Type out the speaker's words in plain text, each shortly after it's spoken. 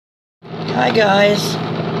Hi guys,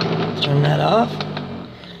 turn that off.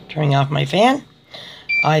 Turning off my fan.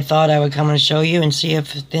 I thought I would come and show you and see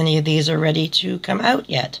if any of these are ready to come out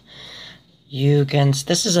yet.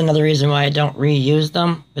 This is another reason why I don't reuse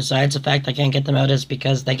them, besides the fact I can't get them out, is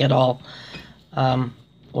because they get all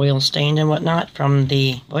oil stained and whatnot from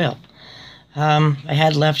the oil. I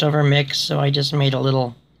had leftover mix, so I just made a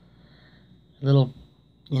little,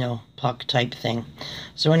 puck type thing.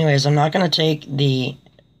 So anyways, I'm not going to take the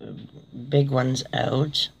big ones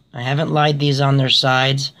out. I haven't lined these on their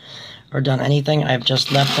sides or done anything. I've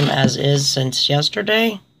just left them as is since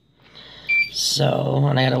yesterday. So,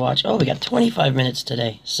 and I gotta watch. Oh, we got 25 minutes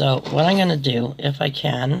today. So what I'm gonna do, if I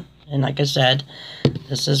can, and like I said,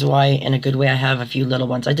 this is why in a good way I have a few little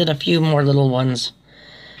ones. I did a few more little ones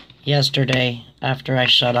yesterday after I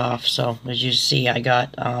shut off. So as you see, I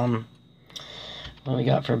got what we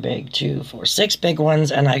got for big? 2, 4, 6 big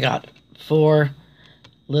ones, and I got 4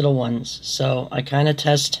 little ones. So I kind of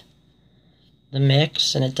test the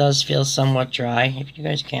mix, and it does feel somewhat dry. If you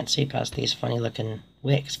guys can't see past these funny looking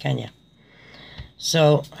wicks, can you?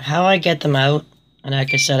 So how I get them out, and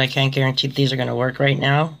like I said, I can't guarantee these are going to work right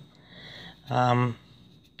now. Kind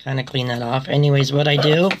of clean that off. Anyways, what I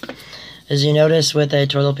do is, you notice with a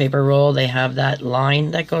toilet paper roll, they have that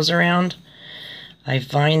line that goes around. I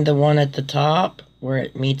find the one at the top where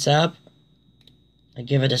it meets up. I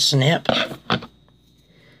give it a snip.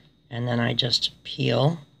 And then I just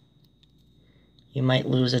peel. You might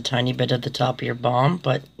lose a tiny bit at the top of your bomb,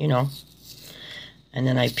 but, you know. And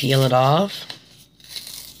then I peel it off.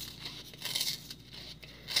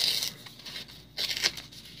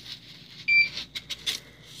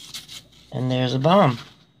 And there's a bomb.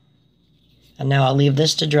 And now I'll leave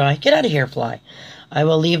this to dry. Get out of here, fly. I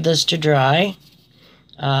will leave this to dry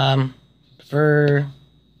for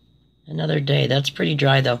another day. That's pretty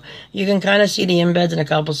dry, though. You can kind of see the embeds in a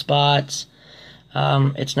couple spots.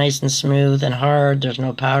 It's nice and smooth and hard. There's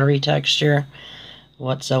no powdery texture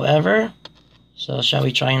whatsoever. So shall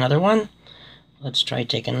we try another one? Let's try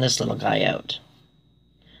taking this little guy out.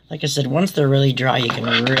 Like I said, once they're really dry, you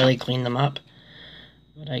can really clean them up.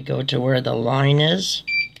 But I go to where the line is,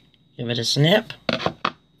 give it a snip.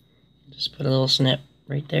 Just put a little snip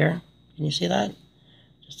right there. Can you see that?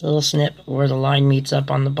 Just a little snip where the line meets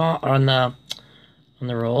up on the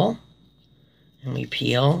roll. And we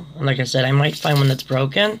peel. And like I said, I might find one that's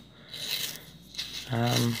broken.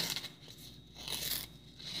 Here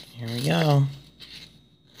we go.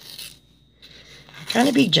 Kind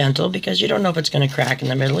of be gentle because you don't know if it's going to crack in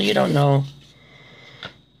the middle. You don't know.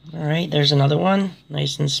 Alright, there's another one.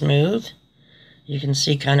 Nice and smooth. You can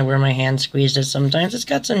see kind of where my hand squeezed it sometimes. It's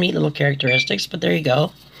got some neat little characteristics, but there you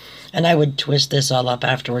go. And I would twist this all up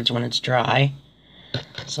afterwards when it's dry.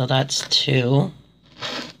 So that's 2.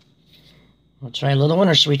 We'll try a little one,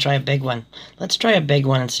 or should we try a big one? Let's try a big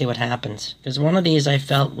one and see what happens. Because one of these I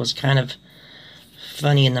felt was kind of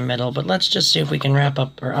funny in the middle. But let's just see if we can wrap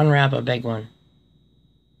up or unwrap a big one.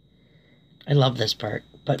 I love this part.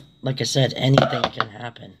 But like I said, anything can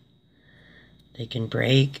happen. They can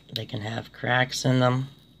break. They can have cracks in them.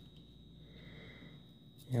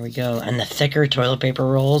 Here we go. And the thicker toilet paper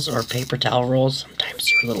rolls or paper towel rolls, sometimes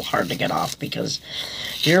they're a little hard to get off because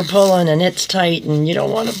you're pulling and it's tight and you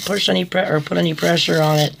don't want to push any or put any pressure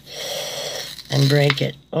on it and break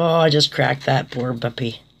it. Oh, I just cracked that poor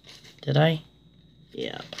puppy. Did I?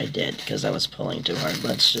 Yeah, I did because I was pulling too hard.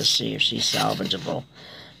 Let's just see if she's salvageable.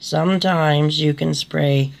 Sometimes you can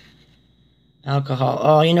spray alcohol.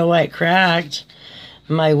 Oh, you know what? It cracked.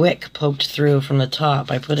 My wick poked through from the top.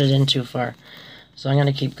 I put it in too far. So I'm going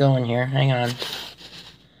to keep going here. Hang on.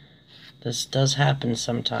 This does happen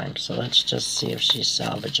sometimes. So let's just see if she's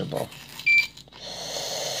salvageable.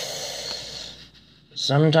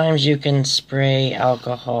 Sometimes you can spray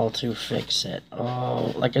alcohol to fix it.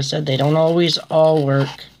 Oh, like I said, they don't always all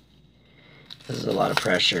work. This is a lot of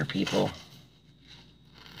pressure, people.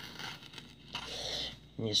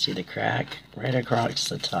 And you see the crack right across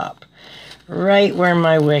the top. Right where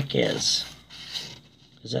my wick is.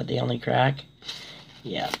 Is that the only crack?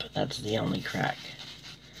 Yep, that's the only crack.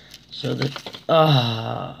 So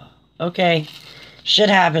okay. Shit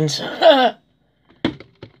happens.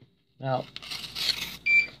 Well,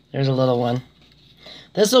 there's a little one.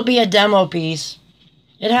 This will be a demo piece.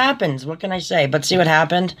 It happens. What can I say? But see what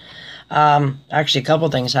happened? Actually, a couple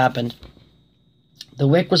things happened. The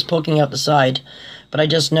wick was poking out the side, but I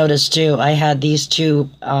just noticed too, I had these 2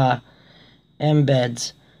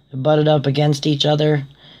 embeds butted up against each other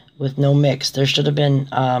with no mix. There should have been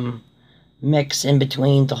mix in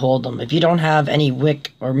between to hold them. If you don't have any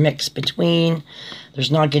wick or mix between,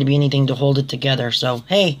 there's not going to be anything to hold it together. So,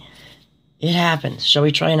 hey, It happens. Shall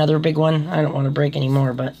we try another big one? I don't want to break any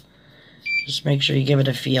more, but just make sure you give it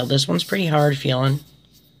a feel. This one's pretty hard feeling.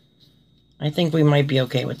 I think we might be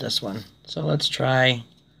okay with this one. So let's try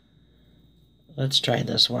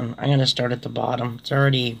this one. I'm going to start at the bottom. It's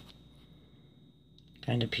already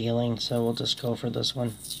kind of peeling, so we'll just go for this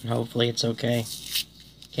one. And hopefully it's okay.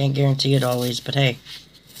 Can't guarantee it always, but hey.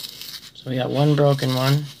 So we got one broken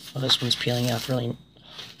one. Oh, this one's peeling off really.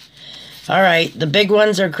 Alright, the big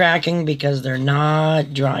ones are cracking because they're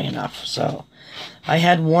not dry enough. So I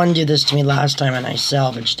had one do this to me last time and I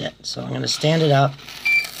salvaged it. So I'm going to stand it up.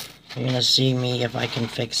 You're going to see me if I can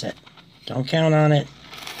fix it. Don't count on it.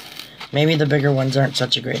 Maybe the bigger ones aren't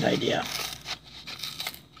such a great idea.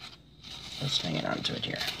 Let's hang it onto it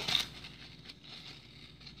here.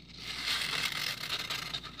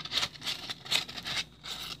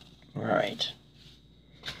 Alright.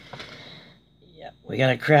 Yeah, we got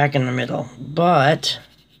a crack in the middle, but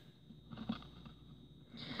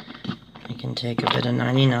I can take a bit of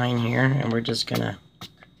 99 here and we're just gonna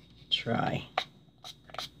try.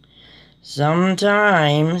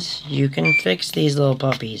 Sometimes you can fix these little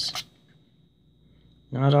puppies.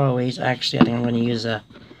 Not always. Actually, I think I'm going to use a...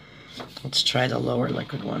 Let's try the lower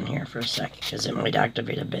liquid one here for a sec, because it might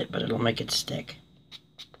activate a bit, but it'll make it stick.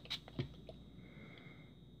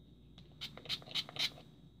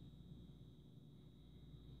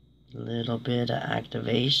 A little bit of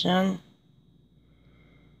activation.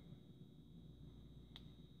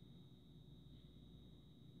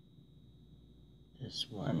 This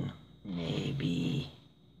one, maybe.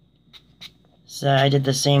 So I did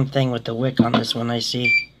the same thing with the wick on this one. I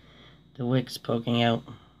see the wick's poking out.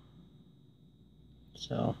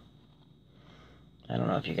 So, I don't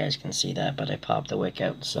know if you guys can see that, but I popped the wick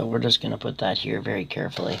out. So we're just going to put that here very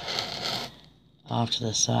carefully off to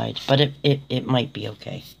the side. But it might be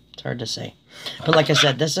okay. It's hard to say. But like I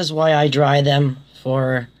said, this is why I dry them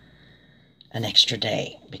for an extra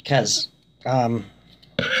day. Because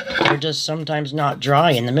they're just sometimes not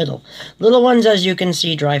dry in the middle. Little ones, as you can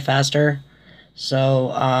see, dry faster.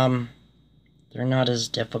 So, they're not as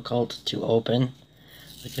difficult to open.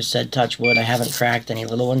 Like I said, touch wood. I haven't cracked any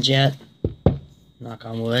little ones yet. Knock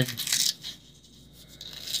on wood.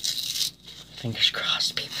 Fingers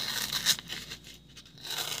crossed, people.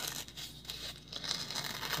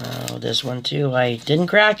 Oh, this one too. I didn't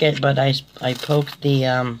crack it, but I poked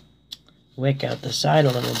the wick out the side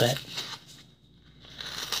a little bit.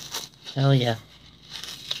 Hell yeah.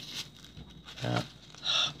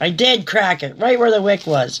 I did crack it, right where the wick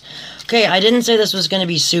was. Okay, I didn't say this was going to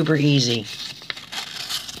be super easy.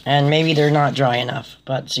 And maybe they're not dry enough.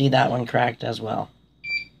 But see, that one cracked as well.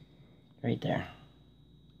 Right there.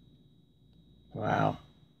 Wow.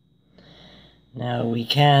 Now we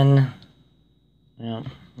can... Well,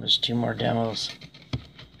 there's two more demos.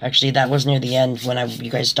 Actually, that was near the end when you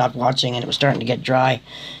guys stopped watching and it was starting to get dry.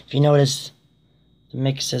 If you notice, the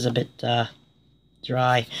mix is a bit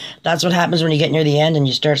dry. That's what happens when you get near the end and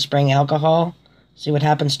you start spraying alcohol. See what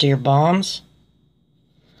happens to your bombs?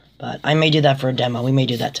 But I may do that for a demo. We may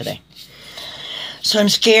do that today. So I'm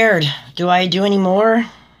scared. Do I do any more?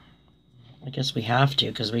 I guess we have to,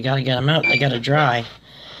 because we got to get them out. They got to dry.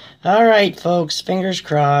 Alright, folks. Fingers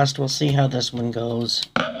crossed. We'll see how this one goes.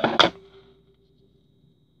 Like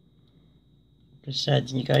I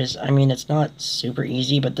said, you guys, I mean, it's not super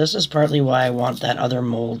easy, but this is partly why I want that other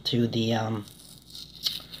mold to the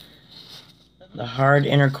hard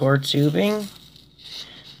inner core tubing.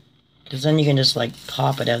 Because then you can just, like,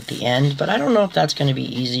 pop it out the end. But I don't know if that's going to be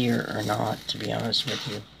easier or not, to be honest with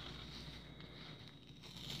you.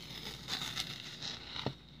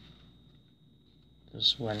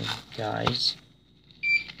 This one, guys,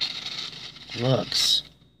 looks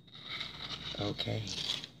okay.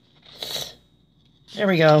 There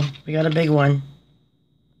we go. We got a big one.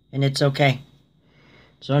 And it's okay.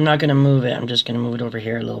 So I'm not going to move it. I'm just going to move it over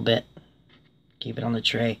here a little bit. Keep it on the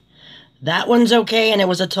tray. That one's okay, and it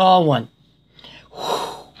was a tall one.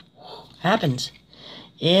 Happens.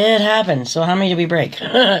 It happens. So how many did we break? 2?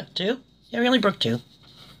 Yeah, we only broke 2.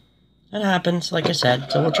 That happens, like I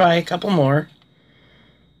said. So we'll try a couple more.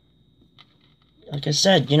 Like I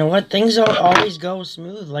said, you know what? Things don't always go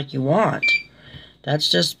smooth like you want. That's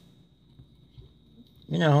just,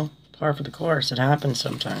 you know, par for the course. It happens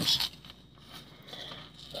sometimes.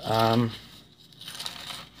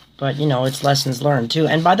 But, you know, it's lessons learned, too.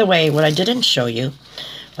 And, by the way, what I didn't show you,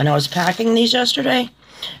 when I was packing these yesterday,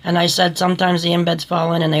 and I said sometimes the embeds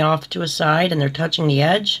fall in and they off to a side and they're touching the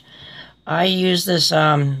edge, I use this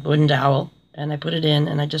wooden dowel, and I put it in,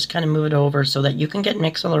 and I just kind of move it over so that you can get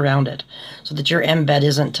mixel around it, so that your embed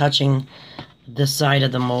isn't touching the side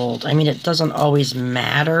of the mold. I mean, it doesn't always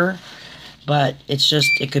matter, But it's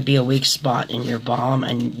just, it could be a weak spot in your bomb,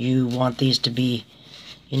 and you want these to be,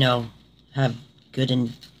 you know, have good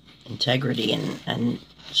integrity and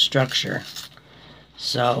structure.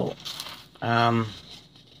 So, yeah,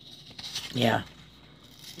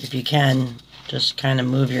 if you can, just kind of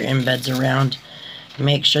move your embeds around.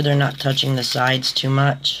 Make sure they're not touching the sides too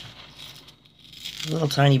much. A little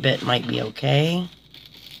tiny bit might be okay.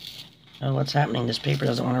 Oh, what's happening? This paper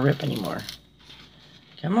doesn't want to rip anymore.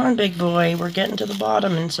 Come on, big boy. We're getting to the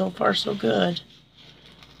bottom, and so far, so good.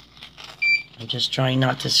 I'm just trying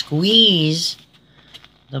not to squeeze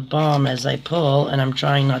the bomb as I pull, and I'm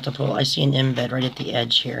trying not to pull. I see an embed right at the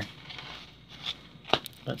edge here.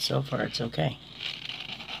 But so far, it's okay.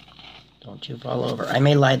 Don't you fall over. I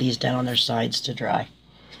may lie these down on their sides to dry.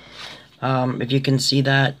 If you can see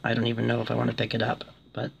that, I don't even know if I want to pick it up,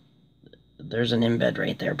 but there's an embed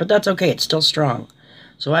right there. But that's okay. It's still strong.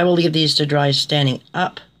 So I will leave these to dry standing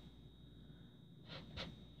up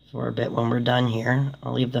for a bit when we're done here.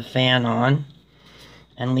 I'll leave the fan on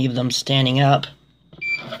and leave them standing up.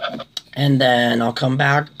 And then I'll come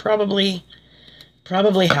back probably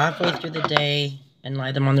halfway through the day and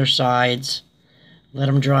lie them on their sides. Let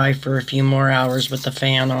them dry for a few more hours with the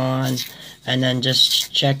fan on. And then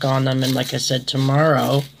just check on them. And like I said,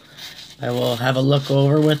 tomorrow I will have a look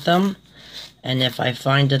over with them. And if I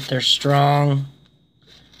find that they're strong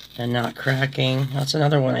and not cracking. That's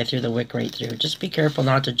another one I threw the wick right through. Just be careful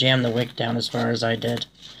not to jam the wick down as far as I did.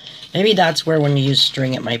 Maybe that's where when you use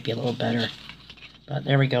string it might be a little better. But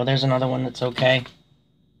there we go. There's another one that's okay.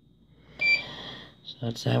 So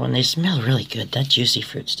that's that one. They smell really good. That juicy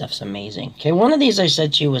fruit stuff's amazing. Okay, one of these I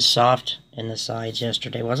said to you was soft in the sides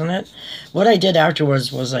yesterday, wasn't it? What I did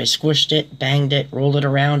afterwards was I squished it, banged it, rolled it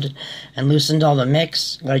around, and loosened all the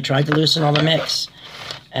mix. I tried to loosen all the mix.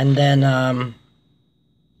 And then,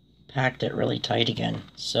 packed it really tight again.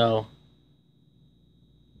 So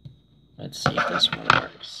let's see if this one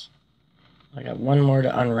works. I got one more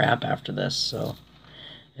to unwrap after this, so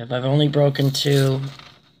if I've only broken 2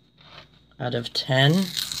 out of 10,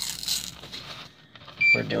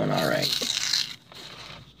 we're doing all right.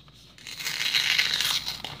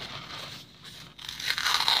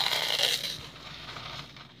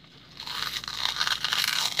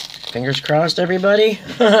 Fingers crossed, everybody.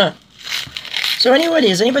 So anyway,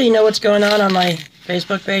 does anybody know what's going on my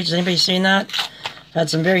Facebook page? Has anybody seen that? I've had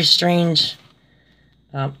some very strange...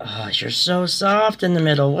 oh, you're so soft in the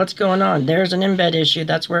middle. What's going on? There's an embed issue.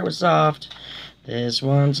 That's where it was soft. This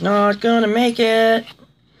one's not gonna make it.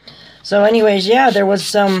 So anyways, yeah, there was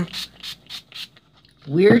some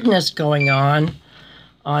weirdness going on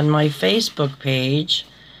my Facebook page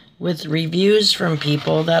with reviews from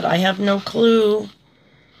people that I have no clue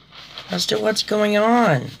as to what's going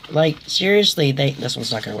on. Like, seriously, this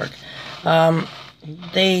one's not going to work.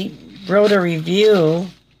 They wrote a review.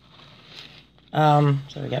 So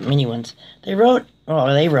we got mini ones. There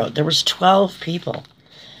was 12 people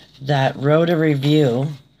that wrote a review.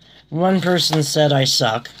 One person said I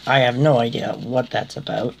suck. I have no idea what that's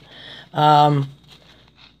about. And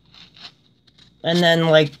then,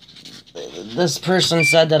 like, this person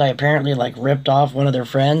said that I apparently, like, ripped off one of their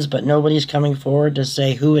friends, but nobody's coming forward to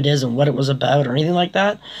say who it is and what it was about or anything like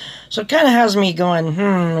that. So it kind of has me going,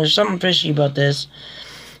 there's something fishy about this.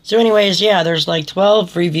 So anyways, yeah, there's like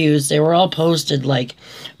 12 reviews. They were all posted, like,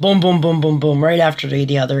 boom, boom, boom, boom, boom, right after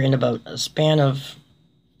the other in about a span of,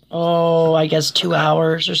 I guess 2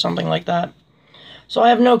 hours or something like that. So I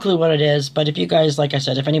have no clue what it is, but if you guys, like I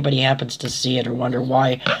said, if anybody happens to see it or wonder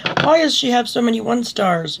why does she have so many 1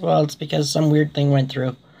 stars? Well, it's because some weird thing went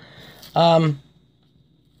through.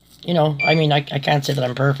 You know, I mean, I can't say that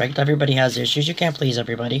I'm perfect. Everybody has issues. You can't please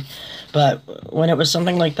everybody. But when it was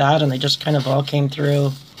something like that and they just kind of all came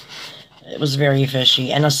through, it was very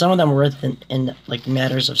fishy. And some of them were in like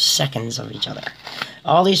matters of seconds of each other.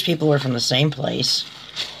 All these people were from the same place.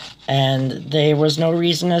 And there was no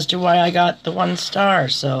reason as to why I got the 1 star.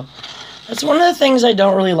 So that's one of the things I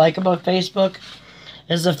don't really like about Facebook,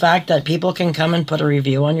 is the fact that people can come and put a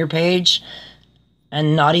review on your page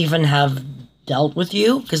and not even have dealt with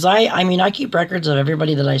you. Because I mean, I keep records of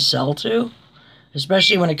everybody that I sell to,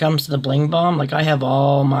 especially when it comes to the bling bomb. Like, I have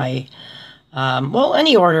all my, well,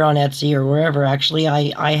 any order on Etsy or wherever, actually,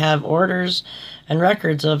 I have orders and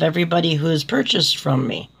records of everybody who has purchased from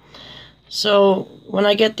me. So when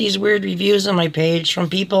I get these weird reviews on my page from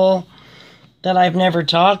people that I've never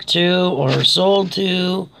talked to or sold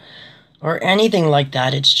to or anything like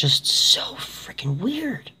that, it's just so freaking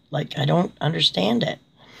weird. Like, I don't understand it.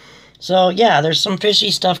 So yeah, there's some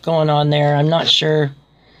fishy stuff going on there. I'm not sure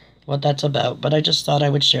what that's about, but I just thought I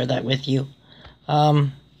would share that with you. If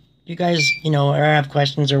you guys, you know, or have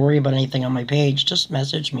questions or worry about anything on my page, just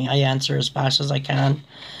message me. I answer as fast as I can.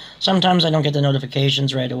 Sometimes I don't get the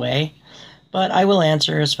notifications right away, but I will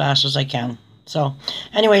answer as fast as I can. So,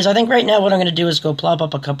 anyways, I think right now what I'm going to do is go plop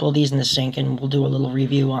up a couple of these in the sink and we'll do a little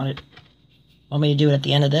review on it. Want me to do it at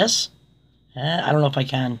the end of this? I don't know if I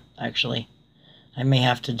can, actually. I may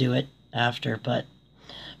have to do it after, but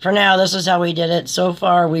for now, this is how we did it. So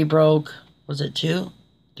far, we broke, was it 2?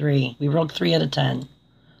 3. We broke 3 out of 10.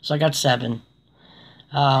 So I got 7.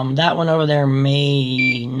 That one over there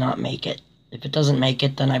may not make it. If it doesn't make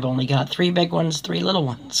it, then I've only got 3 big ones, 3 little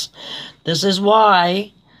ones. This is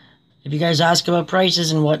why, if you guys ask about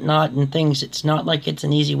prices and whatnot and things, it's not like it's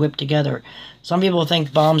an easy whip together. Some people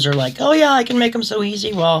think bombs are like, oh yeah, I can make them so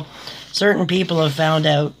easy. Well, certain people have found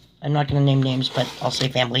out, I'm not going to name names, but I'll say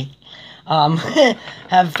family,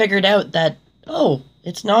 have figured out that, oh,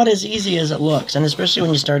 it's not as easy as it looks. And especially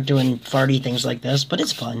when you start doing farty things like this, but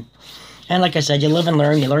it's fun. And like I said, you live and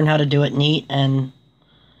learn. You learn how to do it neat and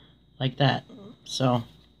like that. So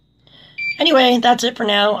anyway, that's it for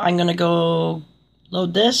now. I'm going to go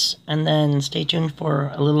load this and then stay tuned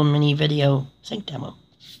for a little mini video sink demo.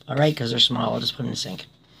 Alright, because they're small. I'll just put them in the sink.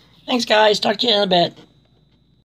 Thanks, guys. Talk to you in a bit.